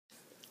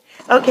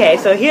Okay,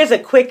 so here's a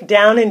quick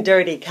down and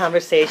dirty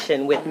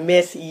conversation with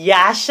Miss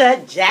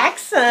Yasha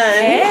Jackson.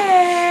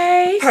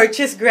 Hey!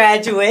 Purchase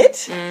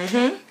graduate,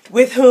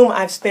 with whom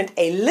I've spent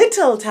a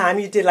little time.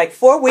 You did like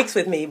 4 weeks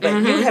with me, but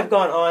you have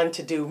gone on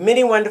to do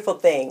many wonderful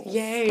things.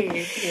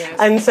 Yay! Yes.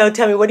 And so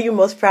tell me, what are you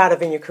most proud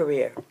of in your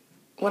career?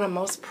 What I'm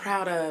most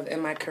proud of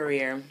in my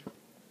career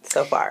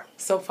so far,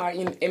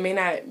 it may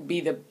not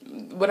be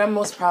what I'm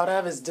most proud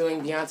of is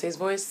doing Beyonce's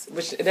voice,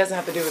 which it doesn't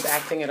have to do with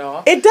acting at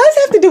all. It does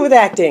have to do with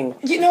acting.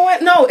 You know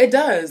what? No, it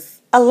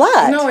does. A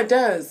lot. No, it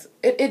does.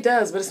 It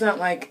does, but it's not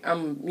like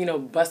I'm,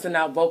 busting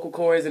out vocal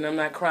cords and I'm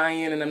not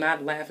crying and I'm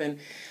not laughing.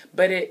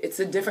 But it's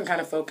a different kind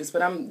of focus.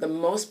 But I'm the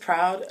most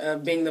proud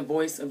of being the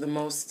voice of the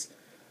most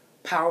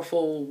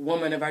powerful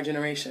woman of our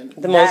generation.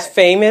 The most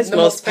famous,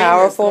 most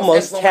powerful,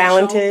 most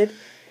talented.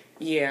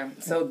 Yeah,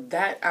 so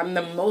I'm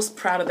the most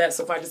proud of that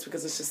so far, just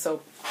because it's just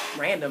so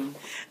random.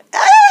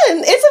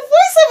 It's a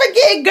voiceover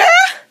gig,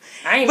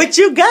 girl. But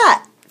you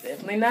got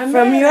definitely not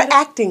from your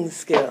acting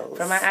skills.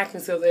 From my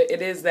acting skills,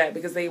 it is that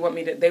because they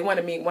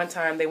wanted me one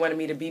time. They wanted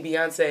me to be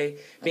Beyonce,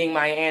 being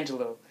Maya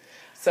Angelou.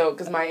 So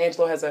because Maya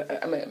Angelou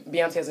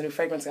Beyonce has a new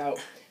fragrance out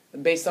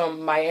based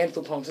on Maya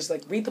Angelou poems. Just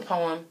like read the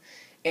poem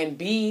and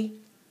be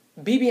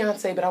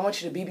Beyonce, but I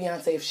want you to be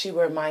Beyonce if she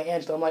were Maya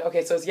Angelou. I'm like,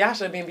 okay, so it's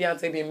Yasha being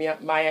Beyonce, being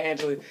Maya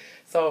Angelou.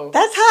 So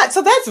that's hot.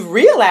 So that's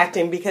real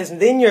acting, because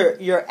then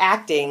you're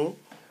acting,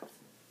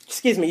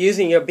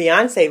 using your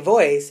Beyonce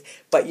voice,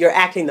 but you're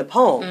acting the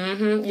poem.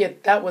 Mm-hmm. Yeah,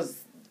 that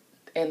was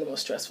the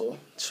most stressful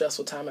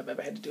time I've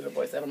ever had to do her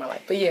voice ever in my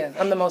life. But yeah,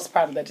 I'm the most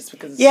proud of that just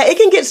because. Yeah, it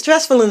can get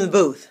stressful in the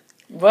booth.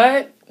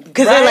 What?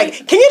 Because they're like,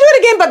 can you do it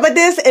again, but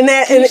this and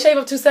that? Can you shave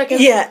up 2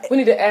 seconds? Yeah. We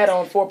need to add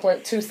on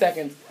 4.2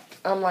 seconds.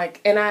 I'm like,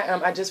 and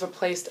I just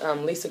replaced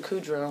Lisa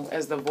Kudrow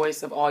as the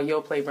voice of all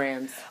Yoplait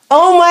brands.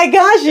 Oh my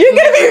gosh, you're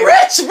gonna be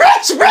rich,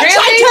 really?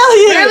 I tell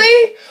you.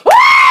 Really?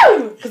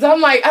 Woo! Because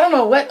I'm like, I don't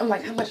know what. I'm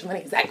like, how much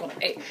money is that gonna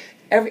make?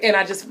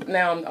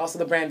 Now I'm also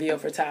the brand VO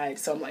for Tide,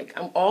 so I'm like,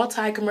 I'm all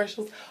Tide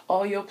commercials,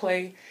 all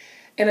Yoplait.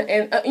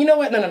 And you know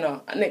what?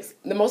 No. Next,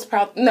 the most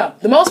proud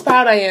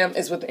I am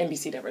is with the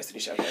NBC Diversity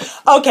Showcase.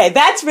 Okay,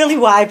 that's really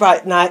why I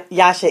brought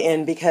Yasha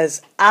in,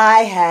 because I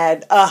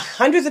had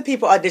hundreds of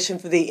people audition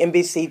for the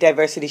NBC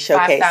Diversity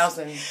Showcase.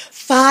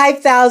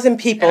 5,000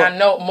 people. And I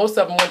know most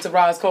of them went to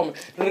Roz Coleman.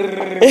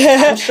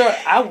 I'm sure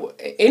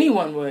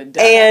anyone would.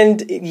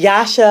 And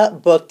Yasha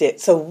booked it.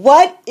 So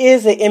what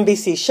is the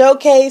NBC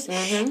Showcase,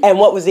 and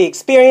what was the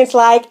experience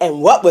like,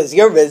 and what was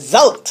your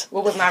result?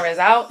 What was my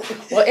result?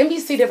 Well,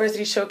 NBC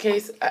Diversity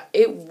Showcase,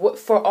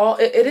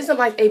 it isn't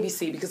like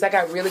ABC, because I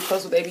got really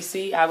close with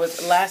ABC. I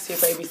was last year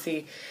for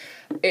ABC.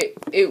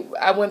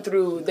 I went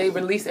through, they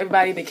released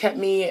everybody, they kept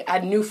me. I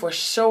knew for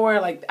sure,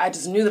 like I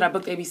just knew that I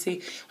booked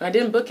ABC. When I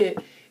didn't book it,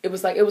 it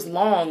was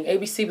long.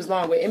 ABC was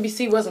long, but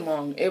NBC wasn't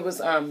long. It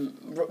was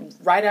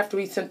right after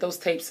we sent those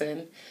tapes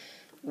in,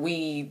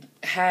 we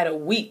had a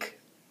week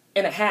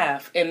and a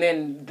half, and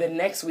then the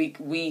next week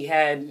we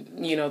had,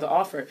 the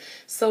offer.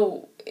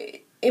 So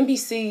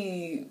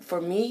NBC,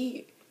 for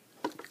me...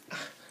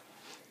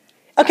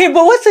 Okay,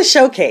 but what's the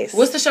showcase?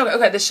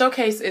 Okay, the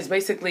showcase is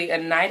basically a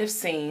night of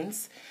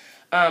scenes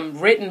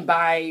written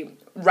by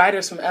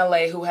writers from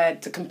LA who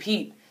had to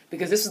compete,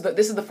 because this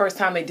is the first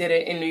time they did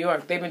it in New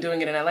York. They've been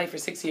doing it in LA for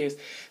 6 years.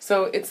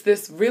 So it's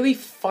this really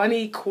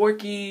funny,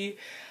 quirky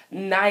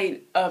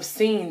night of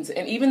scenes.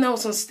 And even though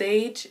it's on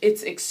stage,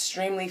 it's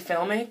extremely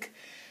filmic.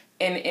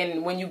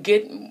 And when you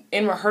get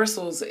in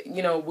rehearsals,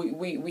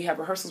 we have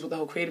rehearsals with the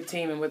whole creative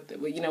team and with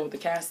the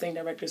casting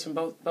directors from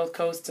both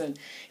coasts, and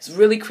it's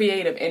really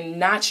creative and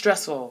not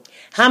stressful.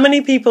 How many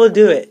people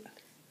do it?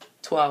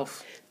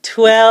 12.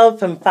 12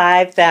 from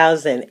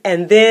 5,000.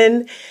 And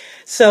then,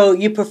 so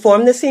you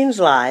perform the scenes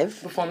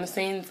live. With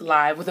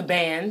a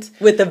band.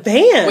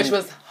 Which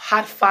was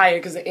hot fire,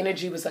 because the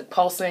energy was like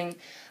pulsing.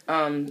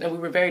 And we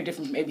were very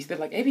different from ABC.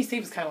 Like ABC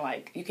was kind of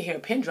like, you could hear a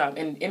pin drop,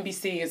 and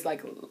NBC is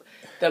like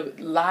the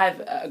live,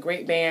 a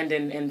great band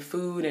and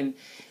food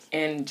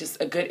and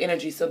just a good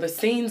energy. So the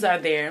scenes are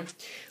there.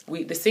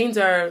 The scenes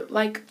are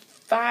like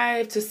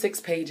 5 to 6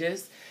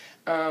 pages,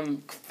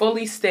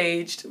 fully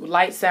staged,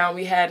 light sound.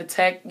 We had a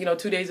tech,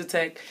 2 days of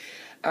tech.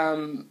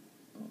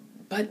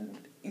 But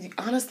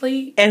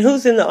honestly, and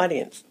who's in the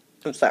audience?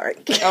 I'm sorry.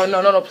 Oh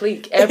no,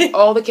 please.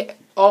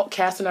 All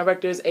casting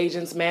directors,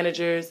 agents,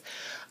 managers.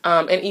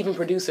 And even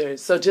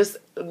producers. So just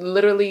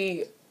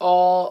literally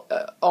all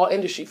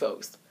industry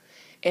folks.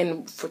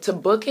 And to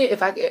book it,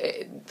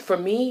 for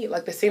me,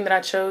 like the scene that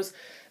I chose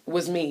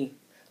was me.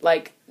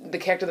 Like the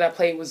character that I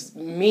played was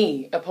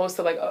me, opposed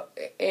to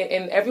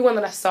and everyone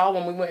that I saw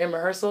when we went in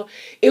rehearsal,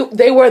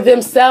 they were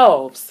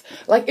themselves.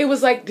 Like it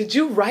was like, did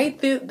you write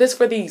this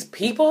for these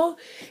people?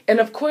 And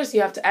of course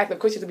you have to act. Of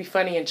course you have to be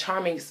funny and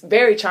charming,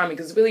 very charming,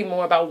 because it's really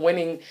more about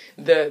winning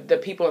the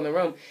people in the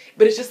room.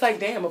 But it's just like,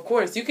 damn, of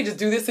course you could just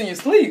do this in your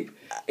sleep.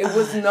 It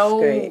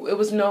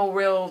was no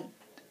real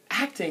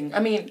acting. I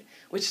mean,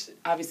 which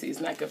obviously is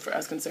not good for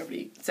us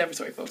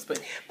conservatory folks, but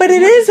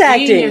it is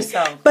acting. Being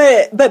yourself.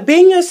 But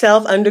being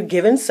yourself under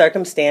given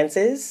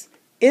circumstances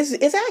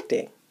is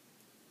acting.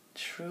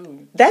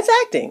 True. That's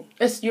acting.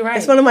 You're right.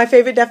 It's one of my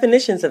favorite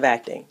definitions of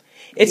acting.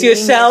 It's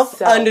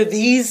yourself under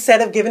these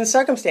set of given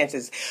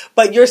circumstances.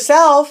 But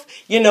yourself,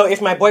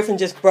 if my boyfriend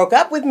just broke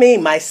up with me,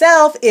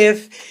 myself,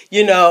 if,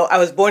 I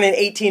was born in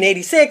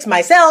 1886,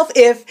 myself,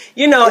 if,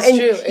 it's and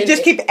true. you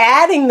just keep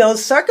adding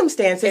those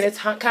circumstances. And it's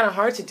kind of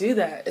hard to do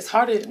that. It's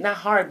not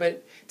hard,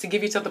 but to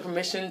give yourself the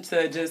permission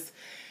to just,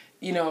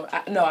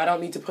 I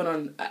don't need to put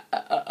on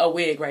a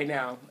wig right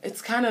now.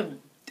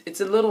 It's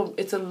a little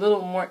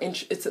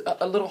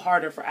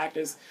harder for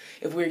actors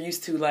if we're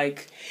used to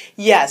like.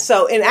 Yeah,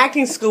 so in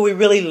acting school we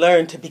really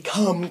learn to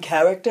become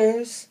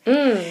characters.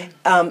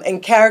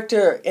 And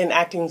character in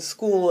acting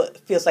school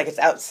feels like it's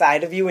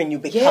outside of you and you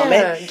become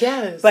it.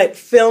 Yes. But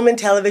film and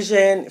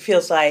television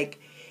feels like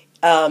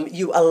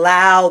you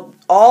allow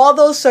all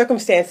those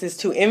circumstances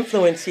to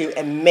influence you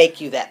and make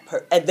you that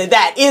person.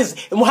 That is,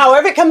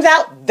 however it comes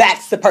out,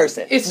 that's the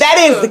person. That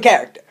is the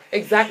character.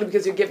 Exactly,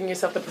 because you're giving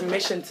yourself the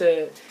permission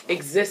to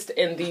exist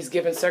in these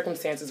given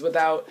circumstances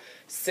without,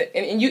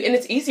 and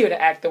it's easier to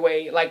act the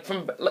way,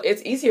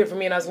 it's easier for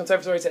me and I was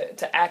conservatory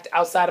to act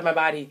outside of my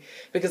body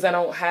because I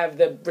don't have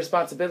the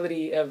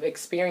responsibility of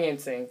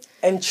experiencing.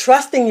 And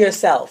trusting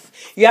yourself.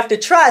 You have to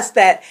trust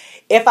that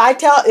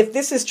if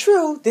this is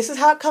true, this is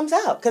how it comes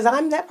out, because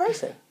I'm that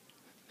person.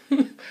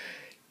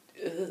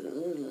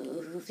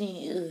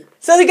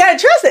 So you gotta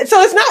trust it. So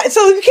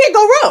you can't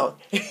go wrong.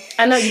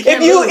 I know you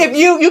can't lose. If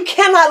you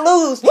cannot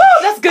lose. Woo,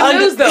 that's good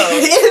news though.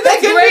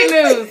 That's great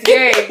news.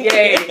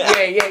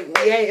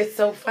 Yay. It's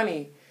so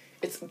funny.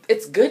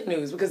 It's good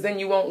news because then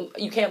you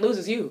can't lose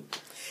as you.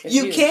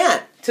 You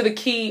can't. To the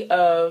key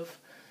of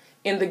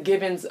in the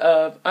givens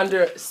of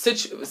under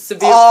severe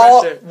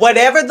pressure.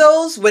 Whatever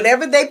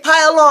they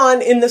pile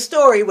on in the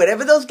story,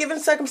 whatever those given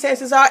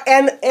circumstances are,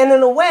 and in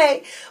a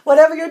way,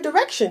 whatever your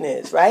direction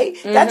is, right?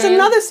 Mm-hmm. That's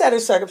another set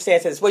of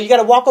circumstances where you got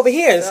to walk over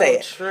here and say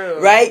it. True.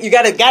 Right? You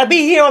got to be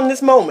here on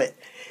this moment.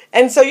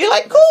 And so you're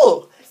like,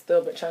 cool.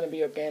 Still but trying to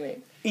be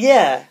organic.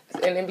 Yeah.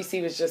 And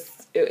NBC was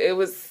it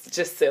was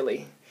just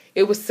silly.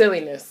 It was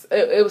silliness.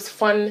 It was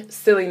fun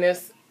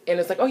silliness. And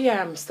it's like, oh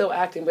yeah, I'm still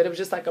acting, but it was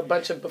just like a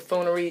bunch of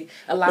buffoonery,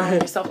 allowing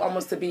yourself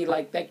almost to be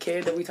like that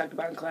kid that we talked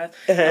about in class,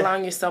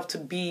 allowing yourself to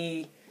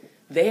be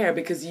there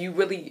because you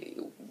really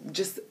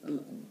just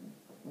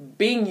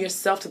being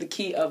yourself to the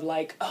key of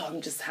like, oh, I'm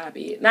just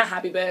happy. Not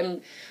happy,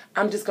 but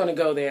I'm just going to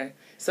go there.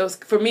 So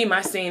for me,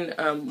 my scene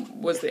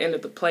was the end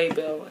of the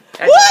playbill.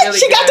 What? Really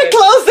she got to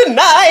close the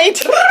night.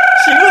 She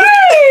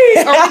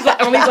was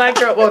only black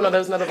girl. Well, no, there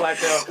was another black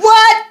girl.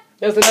 What?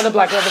 There was another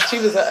black girl, but she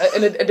was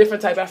a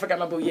different type. I forgot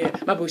my boo. Yeah,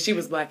 my boo. She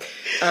was black.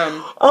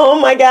 Oh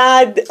my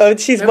God! Oh,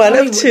 she's one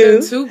of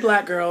two. There were 2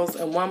 black girls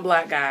and 1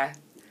 black guy.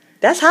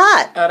 That's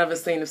hot. Out of a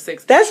scene of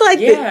 6. That's like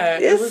it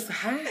was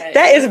hot.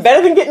 That is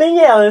better than getting in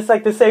Yale. It's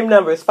like the same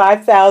numbers.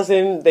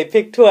 5,000. They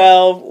picked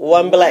 12.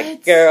 1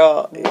 black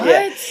girl.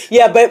 What?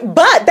 Yeah, but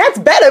that's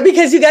better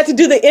because you got to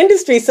do the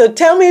industry. So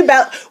tell me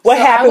about what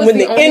happened when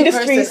the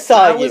industry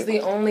saw you. I was the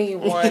only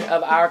one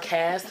of our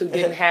cast who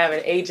didn't have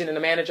an agent and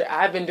a manager.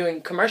 I've been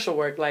doing commercial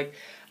work, like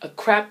a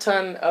crap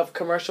ton of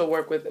commercial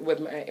work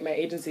with my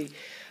agency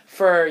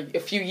for a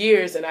few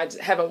years, and I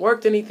haven't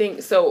worked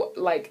anything. So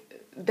like.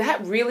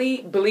 That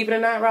really, believe it or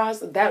not,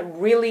 Roz, that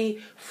really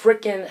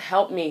freaking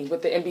helped me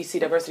with the NBC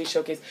Diversity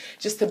Showcase.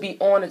 Just to be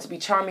on and to be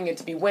charming and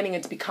to be winning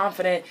and to be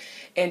confident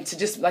and to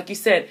just, like you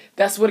said,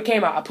 that's what it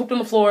came out. I pooped on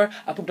the floor.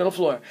 I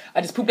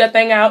just pooped that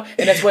thing out,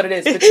 and that's what it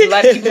is. But to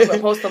let people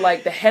opposed to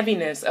like the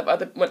heaviness of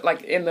other,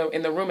 like in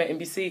the room at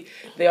NBC,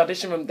 the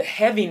audition room, the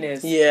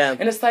heaviness. Yeah.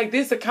 And it's like,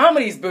 these are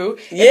comedies, boo.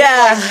 And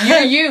yeah.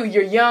 Like,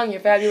 you're young,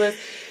 you're fabulous.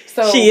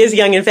 So, she is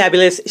young and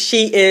fabulous.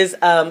 She is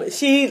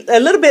she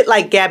a little bit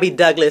like Gabby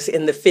Douglas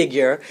in the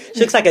figure. She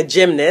looks like a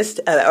gymnast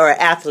or an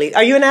athlete.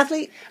 Are you an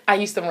athlete? I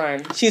used to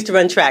run. She used to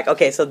run track.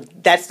 Okay, so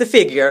that's the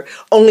figure.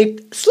 Only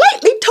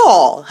slightly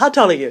tall. How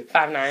tall are you?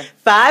 5'9".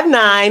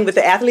 5'9" with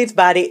the athlete's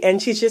body, and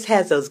she just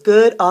has those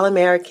good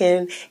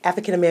all-American,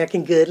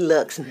 African-American good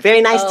looks.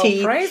 Very nice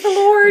teeth. Praise the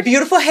Lord.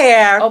 Beautiful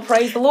hair. Oh,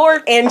 praise the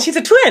Lord. And she's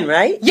a twin,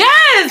 right?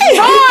 Yes!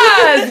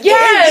 Roz!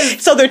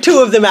 Yes! So there are 2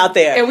 of them out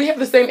there. And we have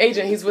the same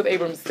agent. He's with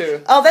Abrams,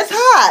 too. Oh, that's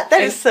hot.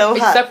 That is so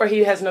hot. Except for he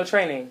has no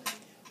training.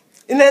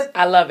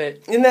 I love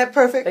it. Isn't that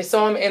perfect? They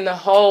saw him in the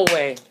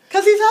hallway.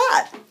 Because he's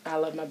hot. I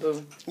love my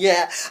boo.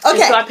 Yeah.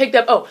 Okay. And so I picked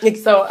up,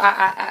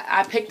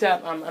 I picked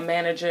up a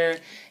manager,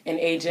 an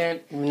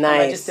agent.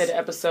 Nice. I just did an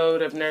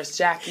episode of Nurse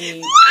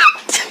Jackie.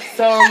 What?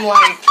 So I'm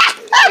like,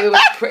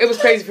 it was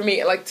crazy for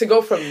me. Like, to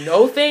go from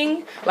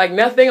nothing, like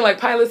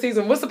pilot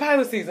season. What's the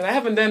pilot season? I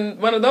haven't done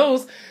one of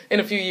those in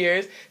a few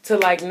years. To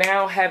like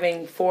now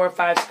having 4 or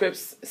 5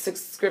 scripts, 6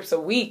 scripts a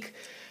week.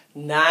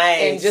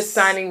 Nice. And just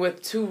signing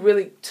with two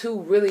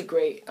really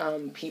great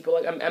people,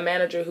 like a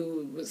manager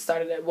who was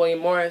started at William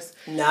Morris.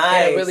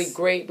 Nice. And a really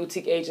great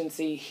boutique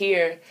agency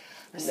here.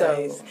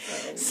 Nice.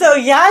 So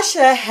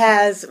Yasha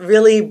has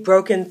really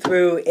broken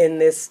through in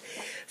this.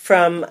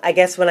 From, I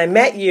guess, when I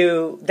met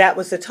you, that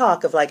was the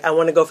talk of like, I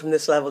want to go from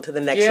this level to the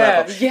next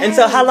level. Yes. And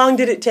so how long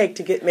did it take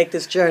to make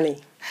this journey?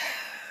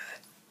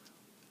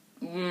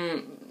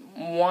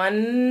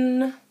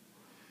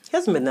 It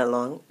hasn't been that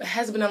long. It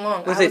hasn't been that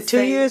long. Was it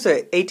 2 years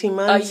or 18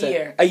 months? A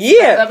year. A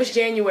year? That was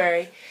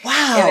January.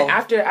 Wow. And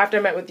after I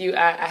met with you,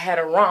 I had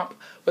a romp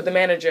with the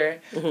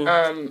manager,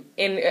 and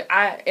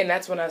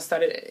that's when I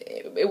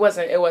started. It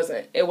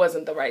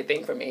wasn't the right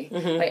thing for me.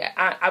 Like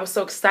I was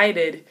so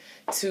excited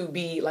to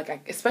be like,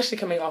 especially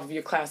coming off of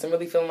your class and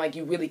really feeling like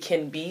you really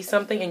can be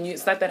something, and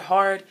it's not that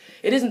hard.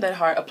 It isn't that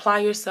hard. Apply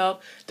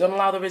yourself. Don't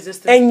allow the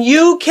resistance. And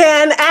you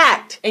can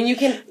act. And you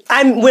can.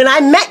 When I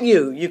met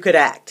you, you could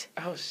act.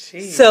 Oh,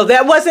 jeez. So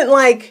that wasn't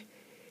like.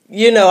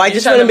 I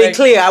just want to be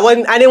clear.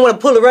 I didn't want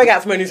to pull the rug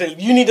out from under you and say,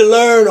 you need to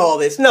learn all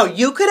this. No,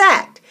 you could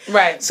act.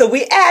 Right. So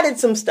we added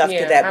some stuff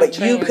to that, but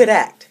you could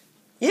act.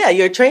 Yeah,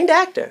 you're a trained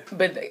actor.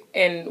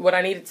 And what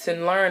I needed to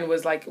learn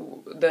was like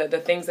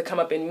the things that come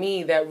up in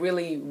me that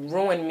really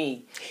ruin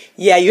me.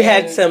 Yeah, you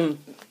had some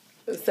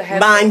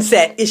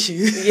mindset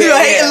issues.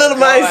 Right? A little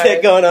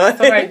mindset going on.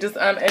 Sorry, just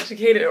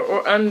uneducated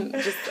or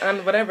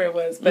whatever it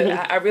was. But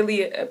I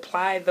really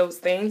applied those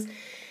things.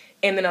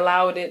 And then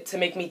allowed it to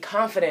make me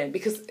confident,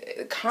 because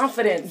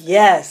confidence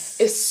is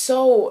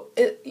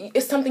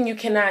it's something you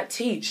cannot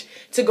teach.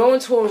 To go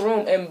into a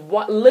room and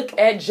look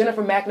at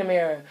Jennifer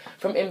McNamara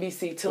from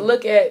NBC,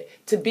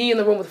 to be in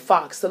the room with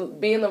Fox, to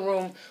be in the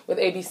room with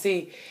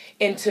ABC,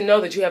 and to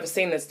know that you have a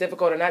scene that's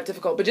difficult or not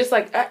difficult, but just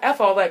like F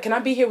all that. Can I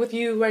be here with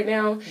you right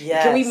now?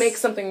 Yes. Can we make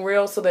something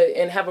real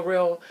and have a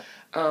real,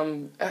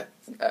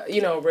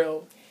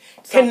 real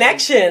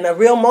connection, a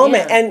real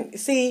moment. Yeah. And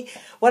see,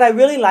 what I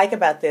really like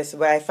about this,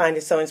 where I find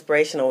it so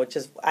inspirational, which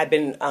is I've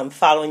been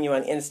following you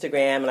on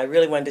Instagram, and I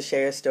really wanted to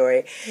share your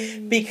story,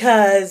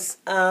 because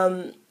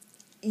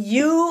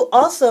you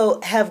also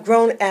have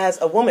grown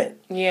as a woman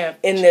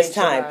in this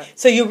time.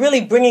 So you're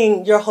really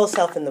bringing your whole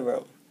self in the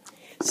room.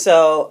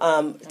 So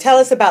tell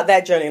us about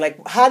that journey.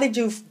 Like, how did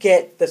you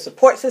get the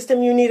support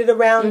system you needed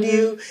around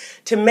you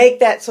to make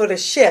that sort of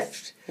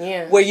shift?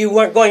 Yeah. Where you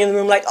weren't going in the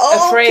room like,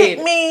 afraid.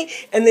 Pick me,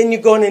 and then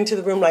you're going into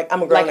the room like,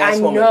 I'm a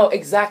grown-ass woman. I know,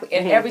 exactly.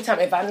 And every time,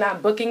 if I'm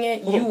not booking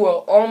it, you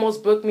will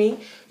almost book me.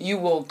 You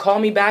will call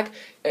me back.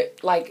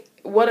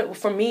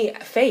 For me,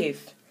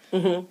 faith.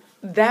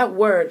 That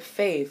word,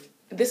 faith.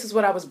 This is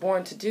what I was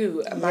born to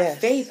do. My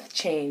faith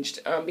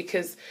changed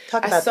because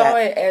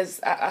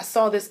I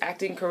saw this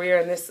acting career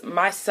and this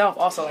myself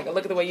also. Like,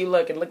 look at the way you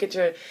look and look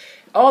at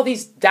all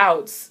these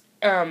doubts.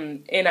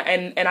 And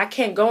I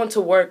can't go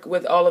into work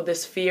with all of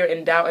this fear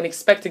and doubt and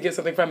expect to get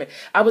something from it.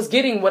 I was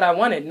getting what I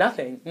wanted,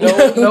 nothing, no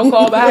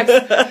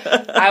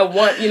callbacks. I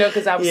want,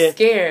 because I was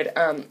scared.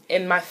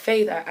 In my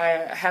faith,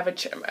 I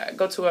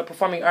go to a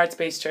performing arts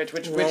based church,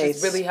 which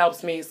really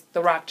helps me. It's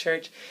the Rock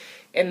Church,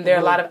 and there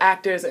are a lot of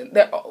actors, and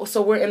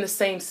so we're in the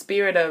same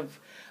spirit of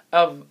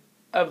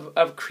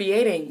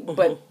creating,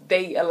 but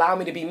they allow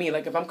me to be me.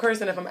 Like, if I'm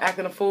cursing, if I'm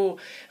acting a fool,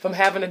 if I'm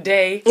having a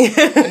day,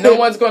 no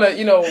one's gonna,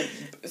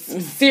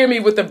 sear me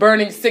with the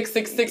burning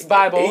 666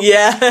 Bible.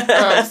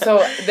 Yeah.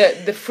 So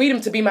the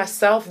freedom to be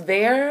myself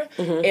there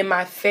in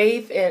my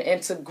faith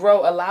and to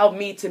grow allowed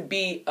me to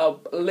be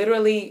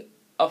literally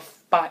a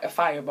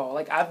fireball.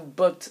 Like, I've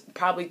booked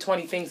probably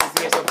 20 things this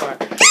year so far.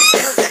 20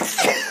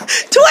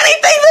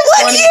 things in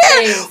 1 year?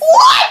 Things.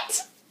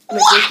 What?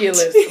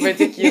 Ridiculous.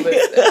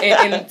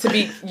 And to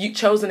be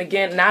chosen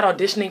again, not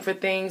auditioning for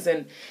things,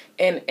 and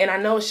I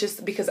know it's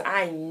just because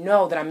I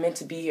know that I'm meant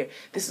to be here.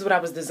 This is what I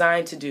was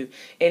designed to do,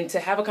 and to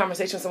have a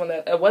conversation with someone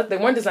that they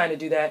weren't designed to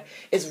do that,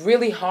 it's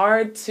really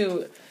hard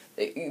to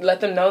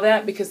let them know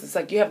that, because it's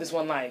like, you have this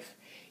one life.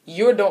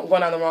 You're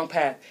going on the wrong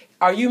path.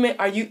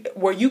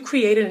 Were you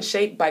created and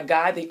shaped by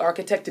God, the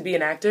architect, to be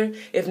an actor?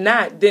 If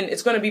not, then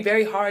it's going to be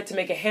very hard to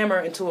make a hammer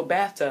into a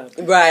bathtub.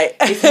 Right.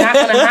 It's not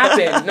going to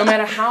happen. No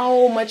matter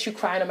how much you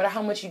cry, no matter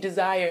how much you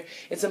desire,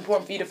 it's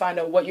important for you to find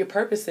out what your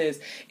purpose is.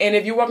 And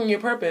if you're working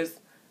your purpose,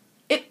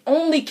 it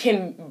only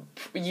can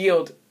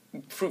yield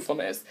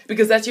fruitfulness,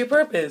 because that's your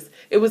purpose.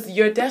 It was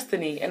your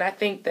destiny. And I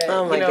think that,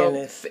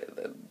 goodness.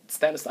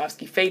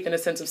 Stanislavski, faith in a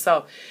sense of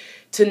self.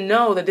 To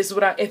know that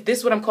if this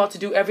is what I'm called to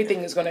do, everything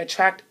is going to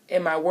attract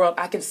in my world.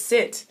 I can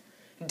sit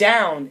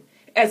down,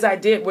 as I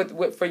did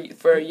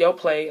for Yo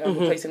Play,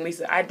 replacing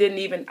Lisa. I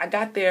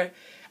got there,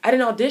 I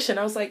didn't audition.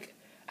 I was like,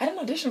 I didn't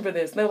audition for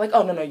this. And they were like,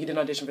 oh, no, you didn't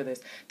audition for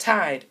this.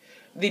 Tide,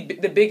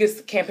 the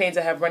biggest campaigns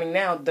I have running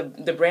now,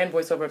 the brand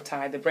voiceover of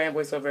Tide, the brand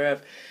voiceover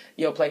of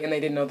Yo Play, and they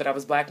didn't know that I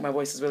was black. My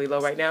voice is really low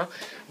right now.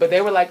 But they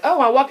were like,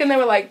 I walked in, they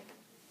were like,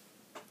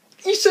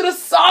 you should have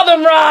saw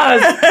them,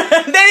 Roz.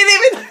 They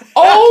didn't even.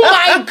 Oh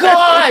my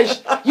gosh!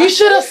 You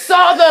should have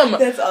saw them.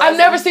 That's awesome.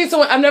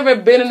 I've never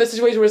been in a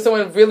situation where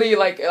someone really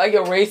like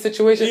a race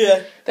situation.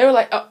 Yeah. They were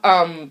like,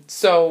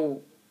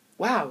 so,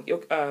 wow. What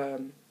did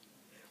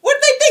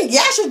they think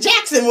Yasha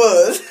Jackson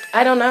was?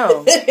 I don't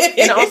know.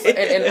 And also,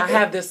 and I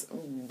have this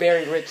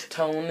very rich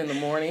tone in the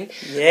morning.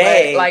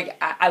 Yay.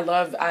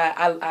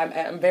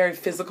 I'm very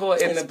physical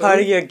in the booth.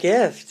 Part of your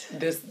gift.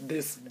 This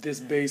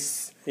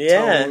bass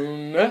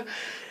tone.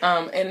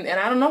 And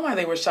I don't know why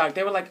they were shocked.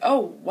 They were like,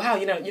 "Oh, wow,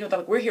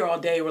 like, we're here all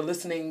day. We're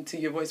listening to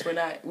your voice. We're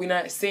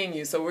not seeing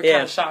you, so we're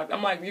kind of shocked."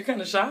 I'm like, "You're kind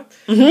of shocked?"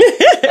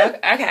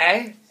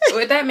 Okay.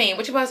 What that mean?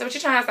 What you trying to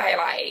say?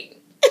 Like,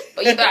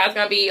 You thought I was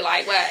gonna be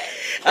like what?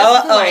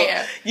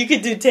 You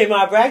could do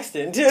Tamar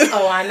Braxton too.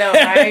 Oh, I know,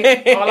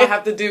 right? All I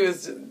have to do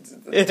is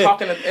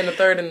talk in the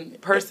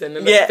third person,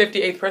 in the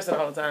 58th person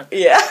all the time.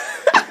 Yeah.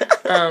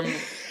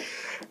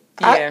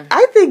 Yeah.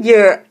 I think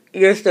your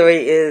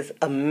story is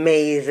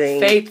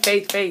amazing. Faith.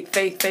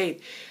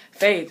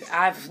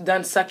 I've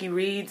done sucky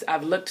reads.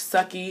 I've looked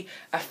sucky.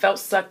 I felt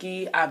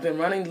sucky. I've been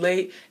running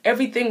late.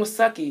 Everything was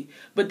sucky.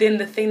 But then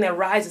the thing that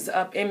rises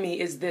up in me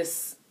is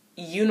this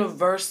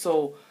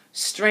universal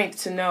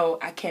strength to know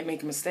I can't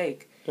make a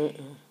mistake.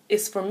 Mm-mm.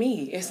 It's for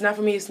me. It's not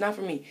for me. It's not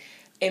for me.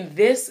 And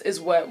this is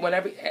what,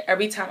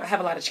 every time I have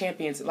a lot of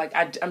champions, like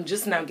I'm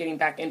just now getting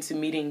back into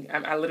meeting.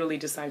 I literally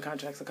just signed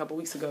contracts a couple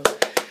weeks ago.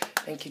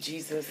 Thank you,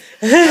 Jesus.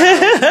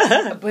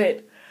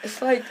 But it's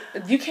like,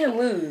 you can't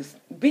lose.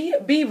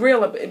 Be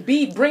real.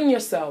 Bring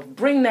yourself.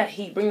 Bring that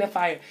heat. Bring that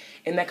fire.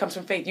 And that comes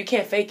from faith. You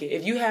can't fake it.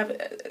 If you have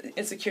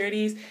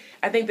insecurities,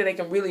 I think that they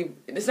can really,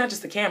 it's not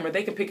just the camera.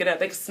 They can pick it up.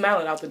 They can smell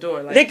it out the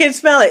door. Like, they can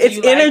smell it. It's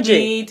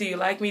energy. Do you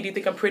like me? Do you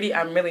think I'm pretty?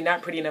 I'm really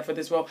not pretty enough for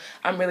this role.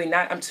 I'm really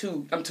not. I'm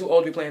too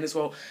old to be playing this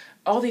role.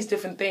 All these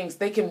different things,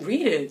 they can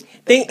read it.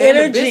 The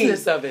energy, the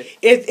business of it.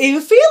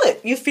 You feel it.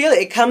 You feel it.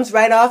 It comes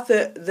right off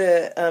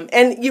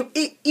and you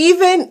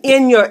even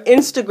in your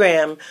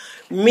Instagram,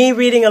 me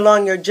reading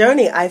along your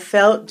journey, I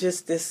felt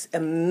just this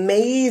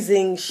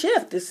amazing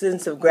shift, this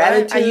sense of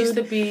gratitude. I used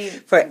to be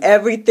for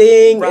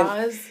everything.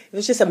 Roz, it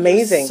was just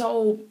amazing.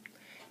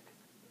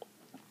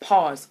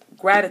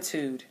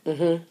 Gratitude.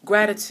 Mm-hmm.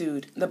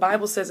 Gratitude. The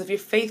Bible says, if you're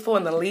faithful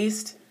in the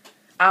least,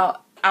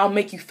 I'll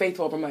make you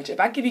faithful over much. If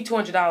I give you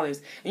 $200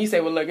 and you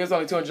say, well, look, it was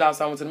only $200,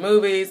 so I went to the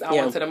movies, I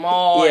went to the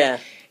mall. Yeah.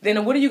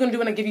 Then what are you going to do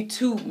when I give you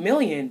 $2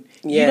 million?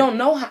 Yeah. You don't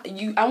know how.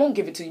 I won't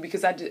give it to you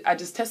because I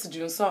just tested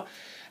you and saw.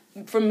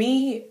 For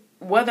me,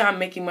 whether I'm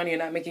making money or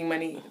not making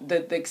money,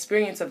 the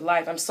experience of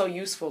life, I'm so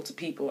useful to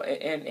people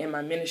and in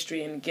my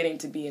ministry and getting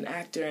to be an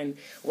actor and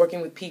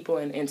working with people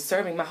and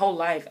serving. My whole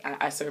life,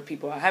 I serve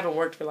people. I haven't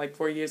worked for like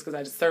 4 years because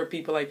I just serve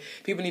people. Like,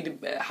 people need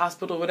a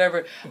hospital,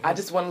 whatever. Mm-hmm. I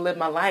just want to live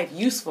my life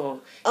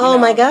useful. Oh,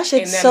 my gosh,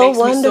 it's so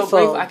wonderful. And that makes me so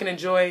grateful. I can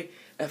enjoy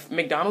a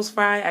McDonald's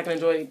fry. I can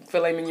enjoy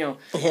filet mignon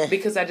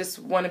because I just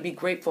want to be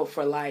grateful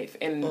for life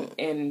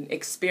and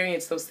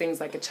experience those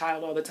things like a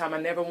child all the time. I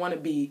never want to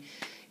be,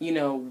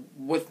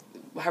 with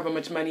however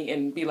much money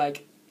and be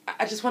like,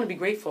 I just want to be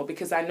grateful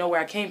because I know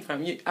where I came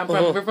from. We went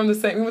to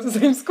the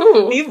same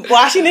school.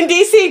 Washington,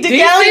 D.C. to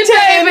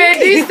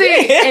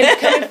D.C. And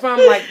coming from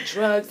like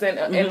drugs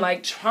and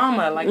like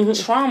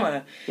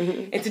trauma,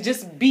 and to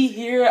just be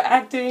here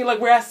acting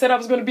like where I said I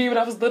was going to be when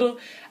I was little.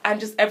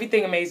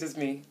 Everything amazes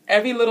me.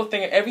 Every little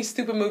thing, every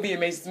stupid movie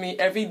amazes me.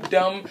 Every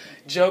dumb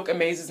joke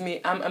amazes me.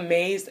 I'm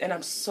amazed and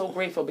I'm so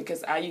grateful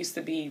because I used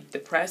to be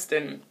depressed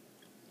and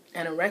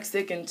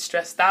anorexic and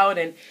stressed out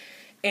and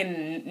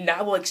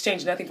I will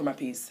exchange nothing for my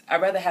peace.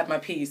 I'd rather have my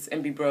peace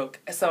and be broke.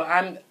 So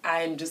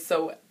I'm just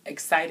so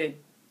excited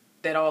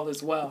that all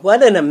is well.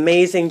 What an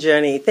amazing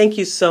journey. Thank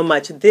you so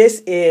much.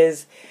 This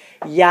is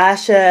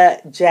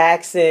Yasha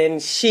Jackson.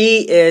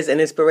 She is an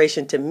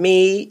inspiration to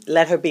me.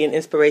 Let her be an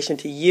inspiration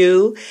to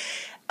you.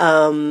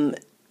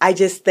 I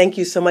just thank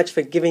you so much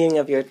for giving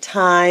of your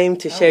time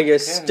to share your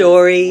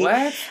story.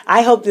 What?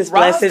 I hope this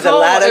blesses a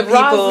lot of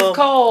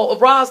people.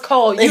 If Roz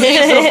call, you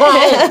answer the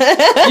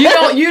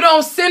phone. You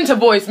don't send to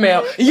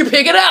voicemail. You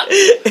pick it up.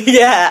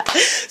 Yeah.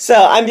 So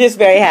I'm just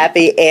very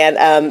happy.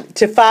 And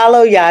to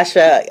follow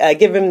Yasha,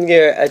 give him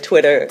your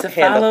Twitter handle.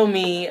 Follow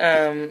me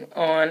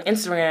on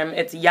Instagram,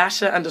 it's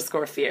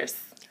Yasha_fierce.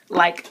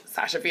 Like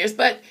Sasha Fierce,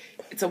 but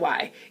it's a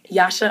Y.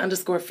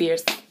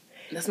 Yasha_fierce.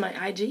 That's my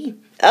IG.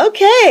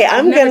 Okay,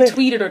 I've never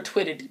tweeted or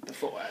twitted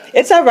before.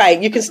 It's all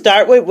right. You can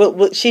start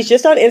with she's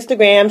just on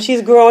Instagram.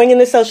 She's growing in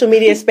the social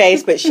media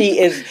space, but she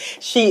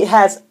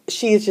has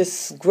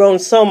just grown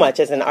so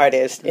much as an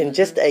artist in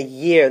just a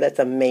year. That's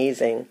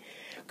amazing.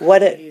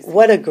 What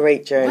a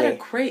great journey.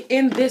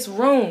 In this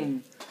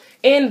room.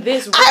 I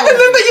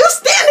remember you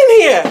standing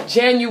here.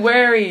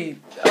 January.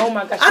 Oh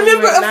my gosh. I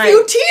remember a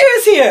few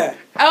tears here.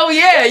 Oh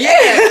yeah.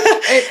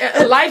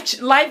 And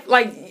life, like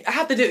I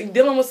have to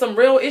dealing with some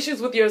real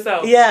issues with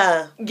yourself.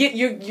 Yeah. Get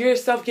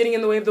yourself getting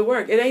in the way of the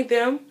work. It ain't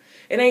them.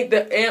 It ain't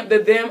the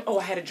them. Oh,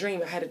 I had a dream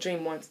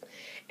once.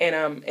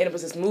 And it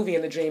was this movie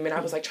in the dream, and I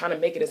was like trying to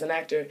make it as an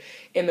actor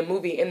in the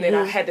movie, and then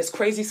I had this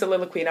crazy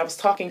soliloquy, and I was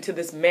talking to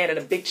this man in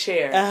a big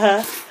chair.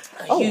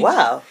 Oh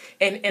wow!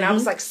 And I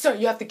was like, sir,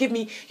 you have to give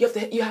me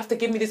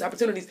these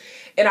opportunities,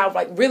 and I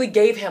like really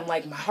gave him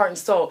like my heart and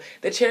soul.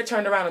 The chair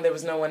turned around, and there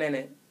was no one in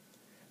it,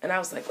 and I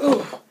was like,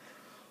 ooh,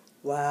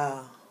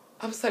 wow!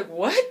 I was like,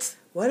 what?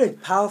 What a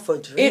powerful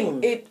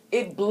dream!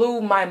 It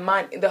blew my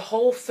mind. The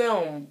whole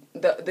film,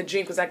 the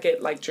dream, because I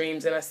get like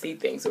dreams and I see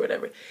things or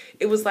whatever.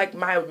 It was like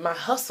my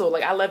hustle.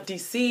 Like I left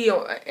DC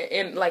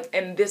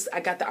and this I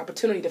got the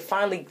opportunity to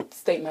finally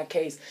state my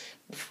case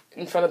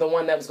in front of the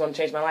one that was going to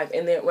change my life.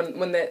 And then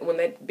when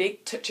that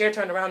big chair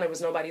turned around, there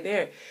was nobody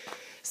there.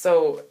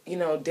 So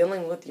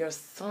dealing with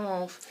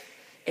yourself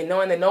and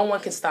knowing that no one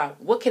can stop.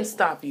 What can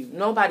stop you?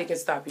 Nobody can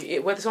stop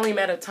you. It's only a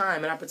matter of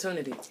time and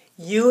opportunity.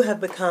 You have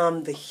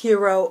become the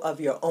hero of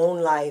your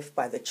own life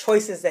by the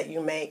choices that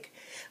you make,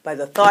 by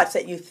the thoughts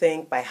that you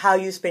think, by how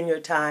you spend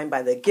your time,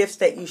 by the gifts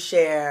that you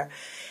share.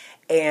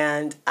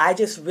 And I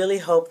just really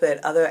hope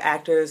that other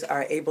actors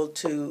are able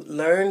to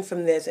learn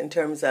from this in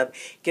terms of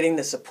getting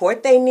the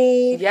support they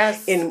need.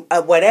 Yes. In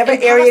whatever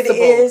area it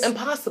is.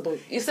 Impossible.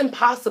 It's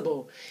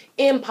impossible.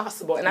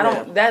 Impossible.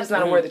 And that is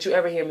not a word that you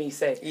ever hear me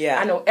say. Yeah.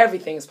 I know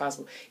everything is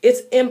possible.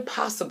 It's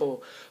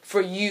impossible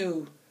for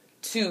you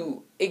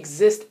to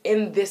exist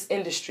in this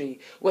industry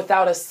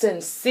without a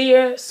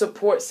sincere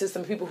support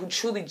system, people who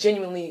truly,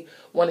 genuinely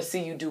want to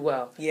see you do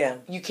well. Yeah.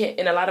 You can't,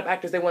 and a lot of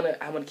actors, I want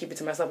to keep it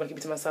to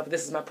myself,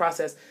 this is my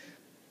process.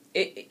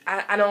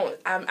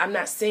 I'm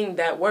not seeing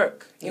that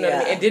work. You know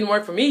what I mean? It didn't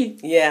work for me.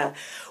 Yeah.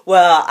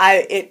 Well,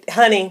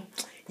 honey,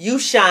 you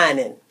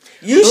shining.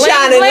 You bling,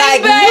 shining bling,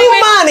 like baby.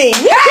 new money.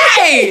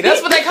 Hey,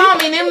 that's what they call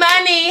me, new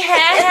money.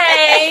 Hey,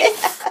 hey.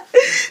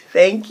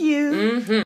 Thank you. Mm-hmm.